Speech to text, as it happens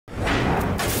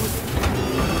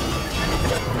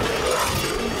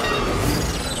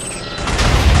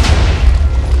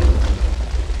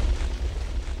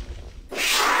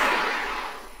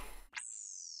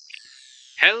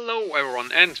Hello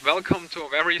everyone and welcome to a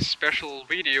very special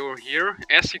video here.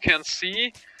 As you can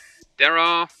see, there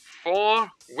are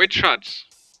 4 witch huts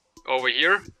over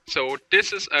here. So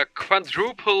this is a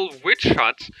quadruple witch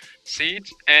hut seed,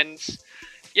 and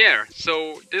yeah,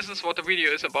 so this is what the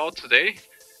video is about today.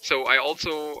 So I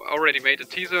also already made a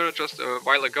teaser just a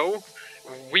while ago.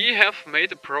 We have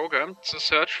made a program to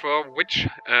search for witch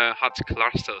hut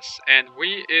clusters, and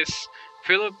we is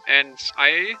Philip and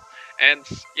I. And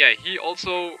yeah, he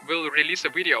also will release a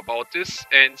video about this,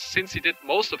 and since he did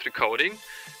most of the coding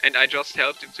and I just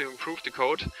helped him to improve the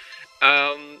code,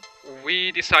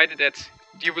 we decided that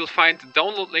you will find the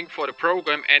download link for the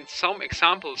program and some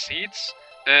example seeds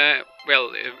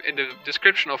well, in the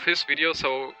description of his video,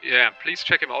 so yeah, please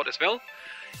check him out as well.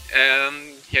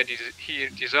 Yeah, he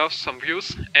deserves some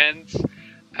views. And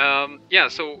yeah,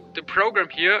 so the program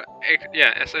here,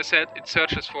 yeah, as I said, it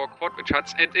searches for quad witch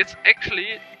huts, and it's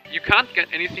actually, you can't get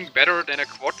anything better than a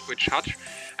quad witch hut.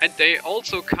 And they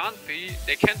also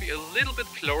they can be a little bit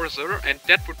closer, and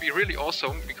that would be really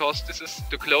awesome, because this is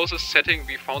the closest setting.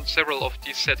 We found several of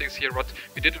these settings here, but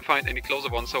we didn't find any closer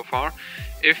ones so far.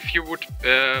 If you would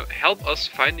help us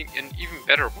finding an even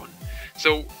better one.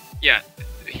 So yeah,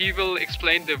 he will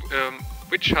explain the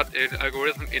witch hut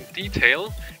algorithm in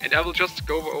detail, and I will just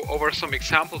go over some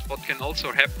examples what can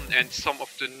also happen and some of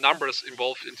the numbers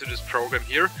involved into this program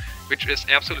here, which is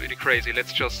absolutely crazy.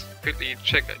 Let's just quickly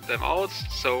check them out.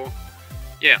 So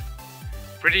yeah,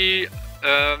 pretty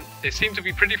they seem to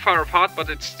be pretty far apart, but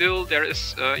it's still, there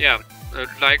is yeah,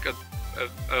 like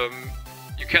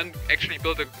you can actually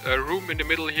build a room in the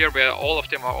middle here where all of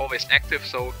them are always active.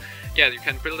 So yeah, you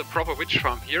can build a proper witch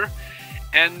farm here.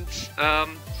 And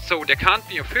so there can't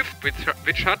be a 5th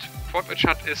witch hut. Quad witch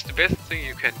hut is the best thing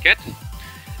you can get.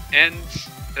 And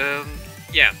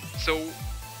yeah, so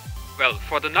well,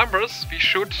 for the numbers we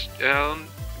should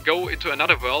go into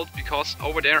another world, because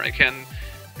over there I can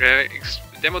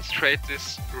demonstrate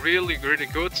this really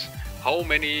good, how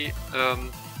many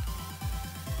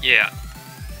yeah,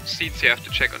 seeds you have to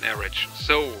check on average.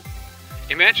 So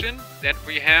imagine that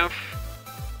we have,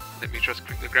 let me just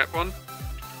quickly grab one,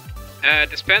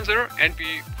 dispenser, and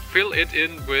we fill it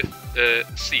in with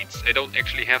seeds. I don't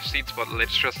actually have seeds, but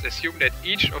let's just assume that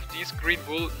each of these green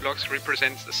wool blocks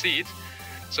represents a seed.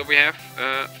 So we have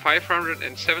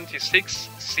 576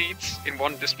 seeds in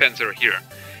one dispenser here.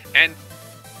 And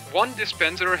one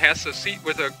dispenser has a seed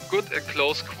with a good and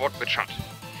close quad witch hut,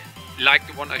 like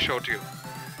the one I showed you.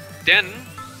 Then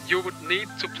you would need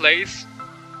to place,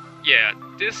 yeah,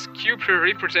 this cube here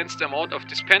represents the amount of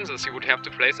dispensers you would have to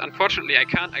place. Unfortunately, I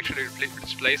can't actually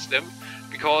displace them,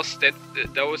 because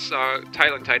those are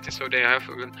tile entities, so they have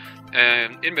an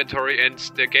inventory, and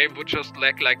the game would just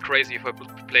lag like crazy if I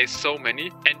would place so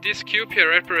many. And this cube here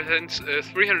represents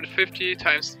 350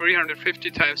 times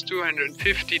 350 times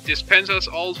 250 dispensers,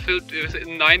 all filled with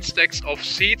 9 stacks of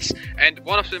seeds, and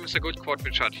one of them is a good quad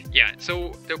witch hut. Yeah,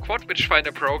 so the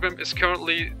Quad-Witch-Finder program is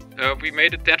currently, we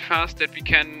made it that fast that we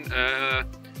can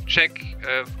check,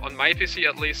 on my PC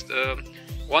at least,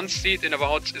 one seed in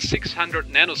about 600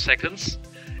 nanoseconds.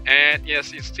 And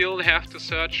yes, you still have to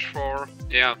search for,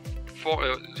 yeah,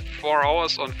 4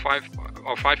 hours on 5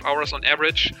 hours on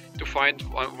average to find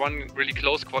one really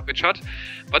close quad witch hut.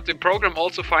 But the program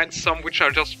also finds some which are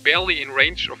just barely in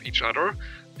range of each other,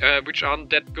 which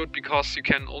aren't that good, because you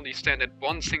can only stand at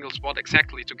one single spot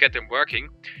exactly to get them working.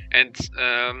 And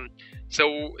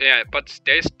so yeah, but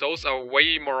those are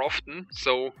way more often.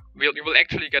 So you will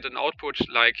actually get an output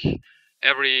like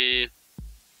every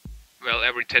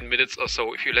 10 minutes or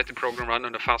so if you let the program run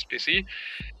on a fast PC.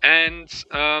 And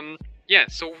yeah,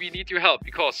 so we need your help,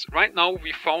 because right now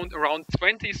we found around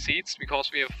 20 seeds,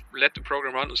 because we have let the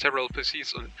program run on several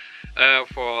PCs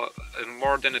for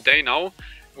more than a day now,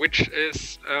 which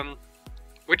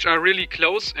are really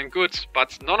close and good,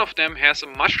 but none of them has a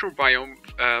mushroom biome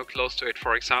close to it,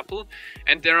 for example.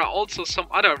 And there are also some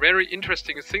other very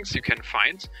interesting things you can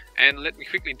find, and let me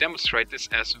quickly demonstrate this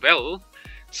as well.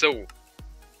 So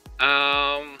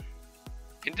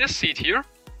in this seed here,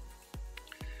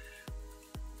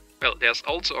 well, there's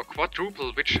also a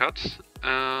quadruple witch hut.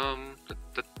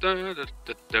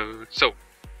 So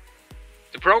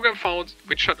the program found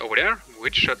witch hut over there,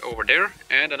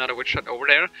 and another witch hut over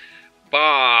there.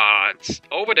 But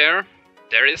over there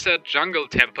is a jungle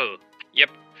temple.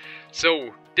 Yep.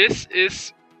 So this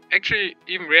is actually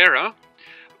even rarer,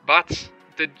 but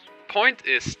the point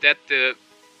is that the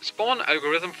spawn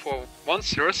algorithm for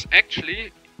monsters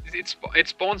actually, it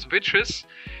spawns witches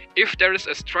if there is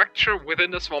a structure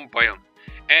within the swamp biome.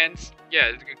 And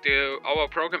yeah, our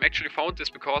program actually found this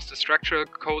because the structure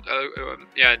code,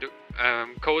 yeah,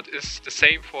 code is the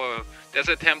same for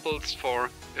desert temples, for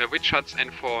witch huts,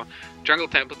 and for jungle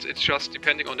temples. It's just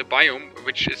depending on the biome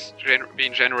which is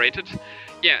being generated.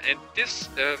 Yeah, and this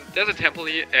desert temple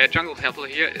here, jungle temple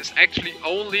here, is actually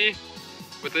only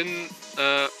within,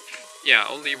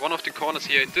 only one of the corners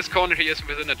here. This corner here is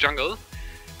within a jungle,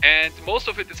 and most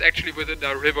of it is actually within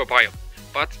a river biome.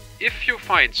 But if you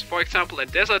find, for example, a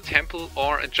desert temple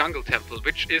or a jungle temple,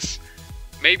 which is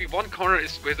maybe one corner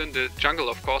is within the jungle,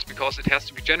 of course, because it has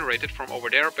to be generated from over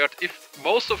there, but if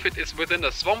most of it is within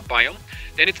a swamp biome,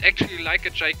 then it's actually like a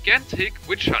gigantic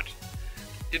witch hut.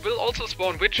 It will also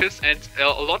spawn witches, and a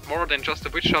lot more than just a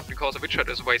witch hut, because a witch hut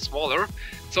is way smaller.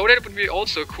 So that would be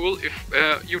also cool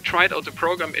if you tried out the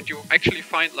program and you actually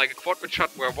find like a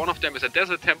Quad-Witchhut where one of them is a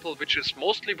desert temple, which is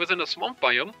mostly within a swamp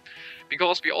biome.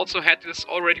 Because we also had this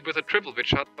already with a triple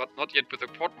witch hut, but not yet with a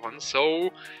quad one. So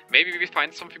maybe we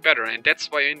find something better, and that's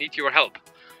why I need your help.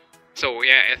 So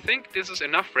yeah, I think this is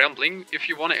enough rambling. If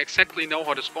you want to exactly know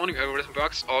how the spawning algorithm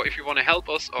works, or if you want to help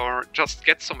us, or just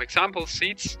get some example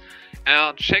seeds,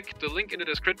 check the link in the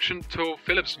description to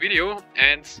Philip's video.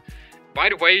 And by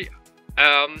the way,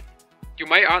 you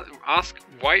might ask,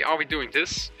 why are we doing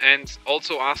this? And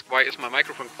also ask, why is my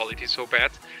microphone quality so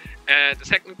bad? The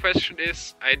second question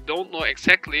is, I don't know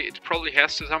exactly. It probably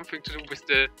has something to do with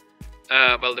the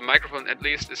well, the microphone at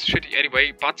least is shitty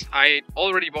anyway, but I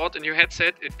already bought a new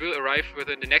headset. It will arrive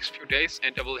within the next few days,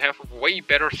 and I will have way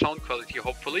better sound quality,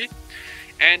 hopefully.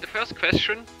 And the first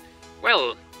question,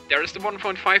 well, there is the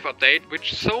 1.5 update, with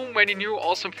so many new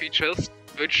awesome features,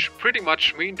 which pretty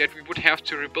much mean that we would have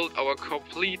to rebuild our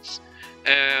complete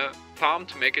farm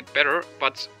to make it better,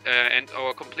 but and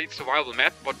our complete survival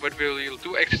map. But what we will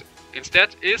do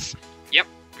instead is, yep,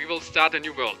 we will start a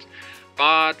new world.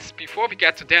 But before we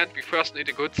get to that, we first need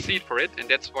a good seed for it, and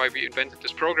that's why we invented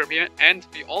this program here. And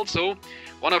we also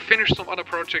want to finish some other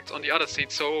projects on the other seed,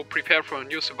 so prepare for a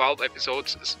new survival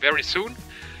episodes very soon.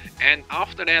 And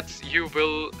after that, you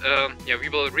will, we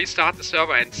will restart the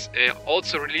server and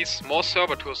also release more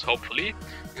server tours, hopefully,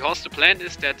 because the plan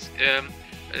is that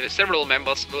several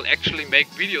members will actually make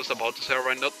videos about the server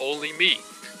and not only me.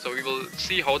 So we will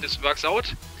see how this works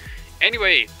out.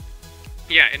 Anyway,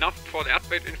 yeah, enough for the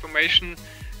update information.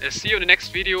 See you in the next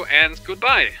video, and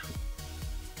goodbye!